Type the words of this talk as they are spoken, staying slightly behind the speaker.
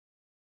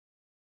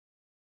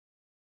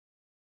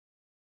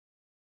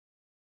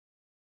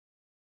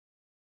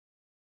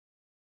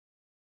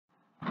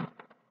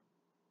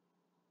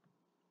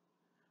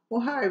Well,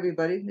 hi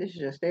everybody. This is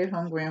your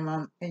stay-at-home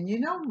grandma, and you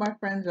know my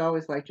friends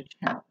always like to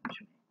challenge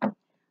me.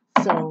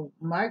 So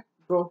my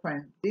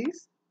girlfriend,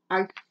 these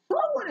I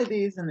saw one of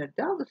these in the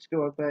dollar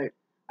store, but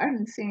I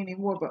didn't see any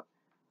more. But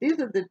these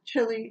are the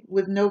chili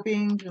with no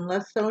beans and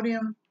less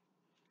sodium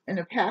in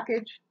a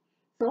package.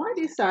 So I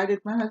decided,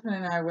 my husband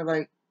and I were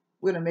like,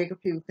 we're gonna make a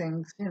few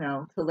things,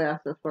 to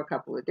last us for a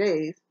couple of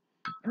days.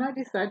 And I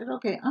decided,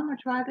 okay, I'm gonna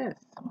try this.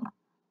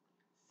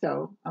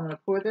 So I'm gonna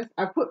pour this.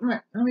 Let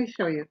me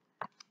show you.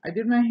 I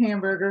did my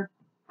hamburger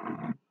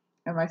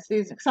and my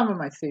season, some of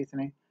my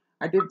seasoning.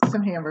 I did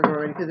some hamburger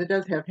already because it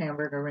does have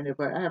hamburger in it,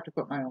 but I have to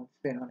put my own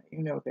spin on it.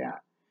 You know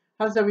that.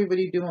 How's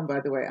everybody doing,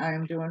 by the way? I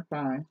am doing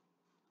fine.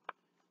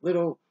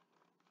 Little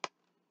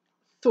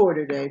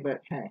sore day,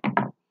 but hey,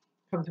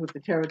 comes with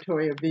the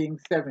territory of being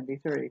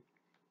 73.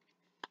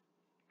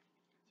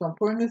 So I'm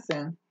pouring this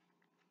in.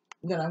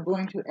 Then I'm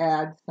going to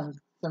add some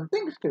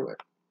things to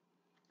it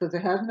because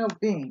it has no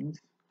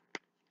beans.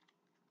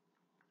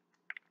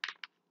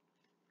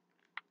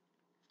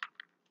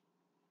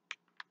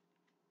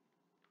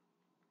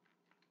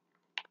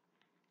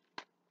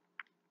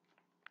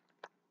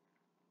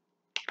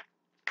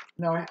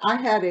 No,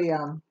 I had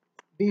a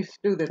beef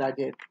stew that I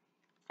did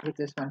with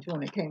this one too,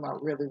 and it came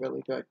out really,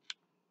 really good.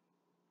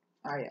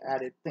 I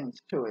added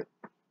things to it.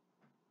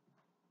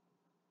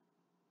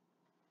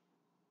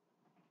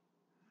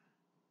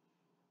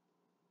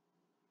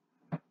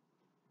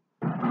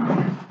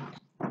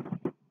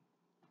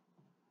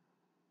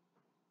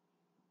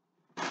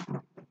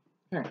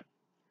 Okay, so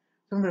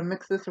I'm going to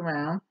mix this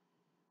around,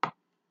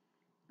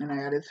 and I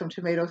added some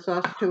tomato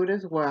sauce to it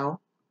as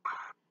well.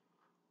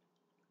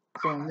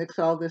 So I'll mix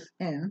all this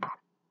in,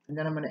 and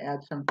then I'm going to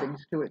add some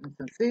things to it and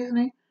some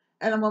seasoning,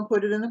 and I'm going to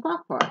put it in the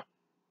crock pot.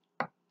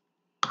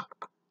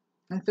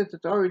 And since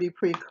it's already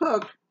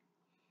pre-cooked,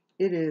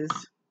 it is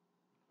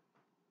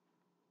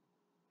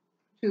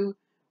to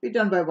be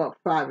done by about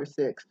 5 or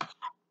 6.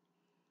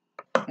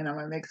 And I'm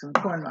going to make some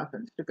corn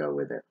muffins to go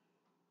with it.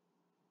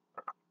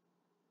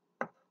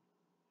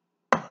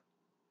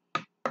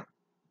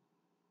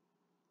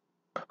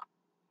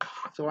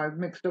 So I've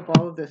mixed up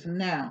all of this.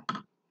 Now,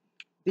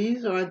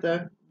 these are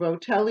the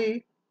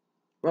Rotelli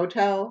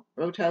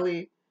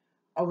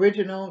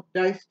original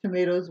diced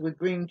tomatoes with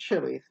green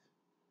chilies.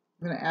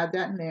 I'm going to add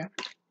that in there.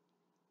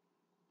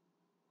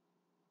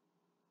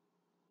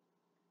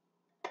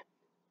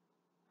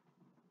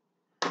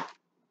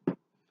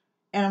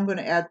 And I'm going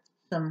to add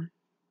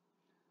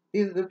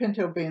these are the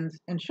pinto beans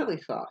and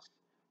chili sauce.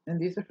 And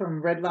these are from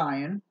Red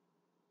Lion.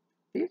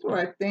 These were,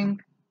 I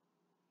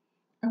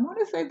want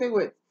to say they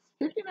were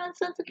 59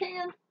 cents a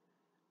can.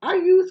 I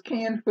use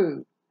canned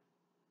food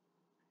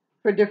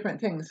for different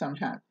things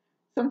sometimes.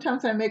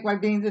 Sometimes I make my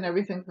beans and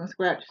everything from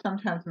scratch,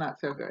 sometimes not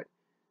so good.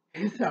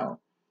 So,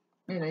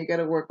 you got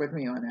to work with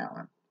me on that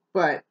one.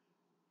 But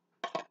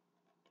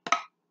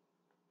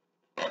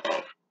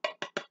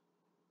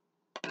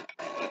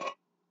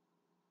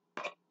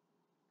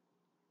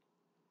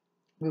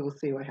we will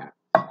see what happens.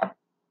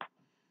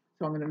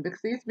 So I'm going to mix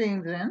these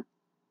beans in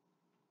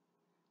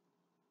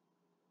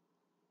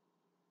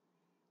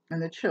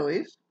and the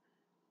chilies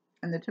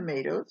and the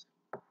tomatoes.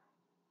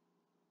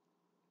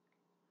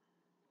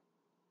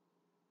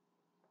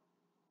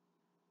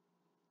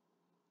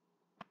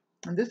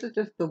 And this is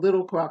just the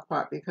little crock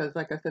pot because,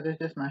 like I said, it's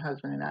just my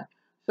husband and I.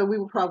 So we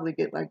will probably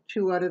get like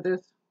 2 out of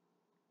this,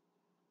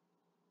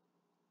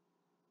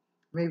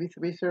 maybe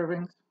 3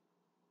 servings.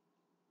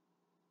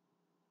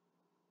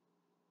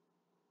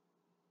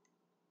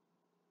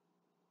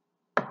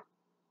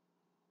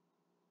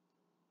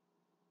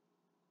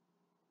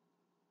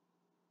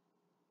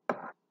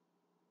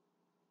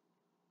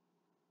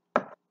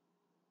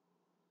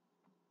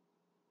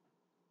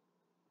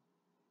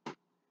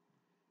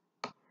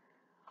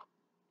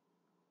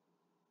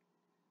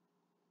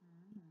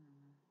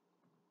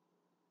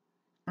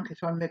 Okay,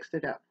 so I mixed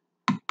it up.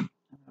 I'm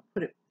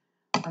going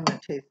to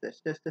taste this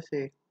just to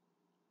see.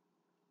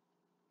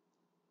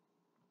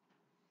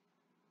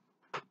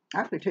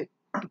 Actually,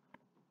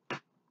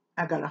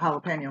 I got a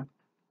jalapeno.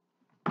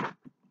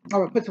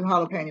 Oh, I put some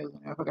jalapenos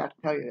in there. I forgot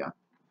to tell you that.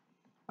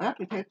 It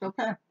actually tastes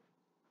okay.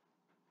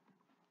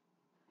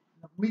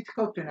 The meat's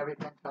cooked and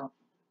everything, so.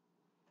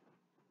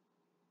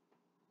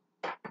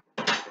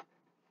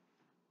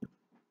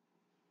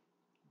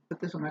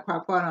 Put this on my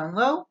crock pot on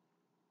low.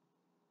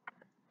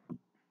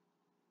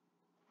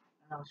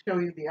 And I'll show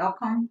you the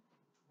outcome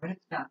when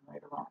it's done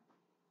later on.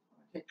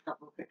 I'll take a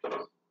couple of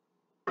pictures.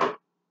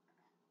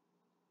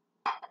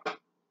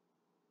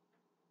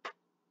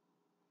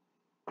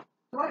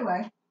 So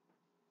anyway,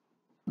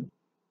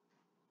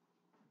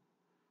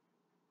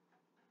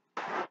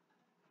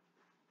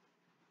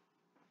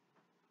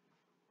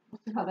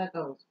 we'll see how that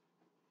goes.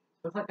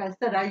 But like I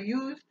said, I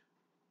used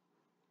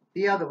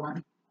the other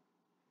one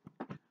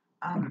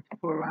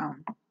for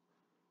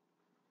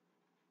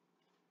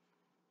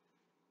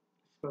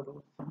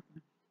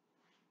something.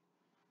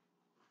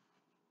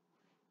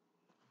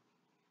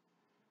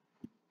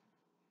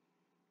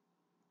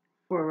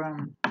 For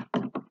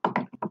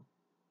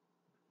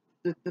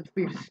the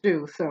beef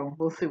stew. So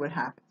we'll see what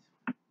happens.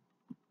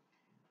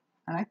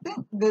 And I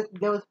think that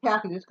those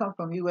packages come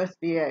from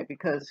USDA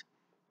because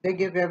they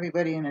give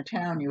everybody in the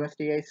town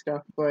USDA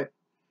stuff. But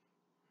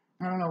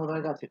I don't know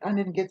whether I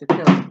didn't get the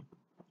chili.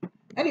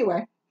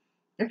 Anyway,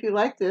 if you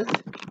like this,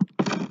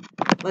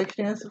 like,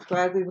 share, and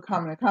subscribe. Leave a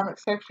comment in the comment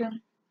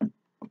section. I'm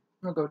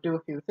gonna go do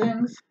a few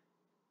things,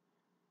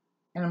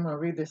 and I'm gonna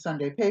read the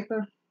Sunday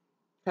paper,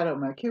 cut out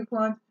my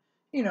coupons,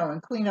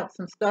 and clean up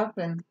some stuff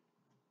and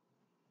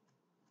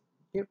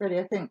get ready,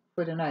 I think,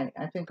 for tonight.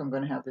 I think I'm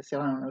going to have this. I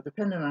don't know,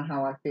 depending on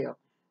how I feel.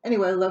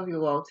 Anyway, I love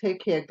you all.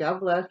 Take care.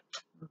 God bless.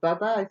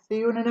 Bye-bye. See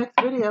you in the next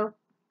video.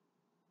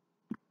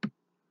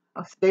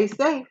 Stay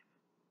safe.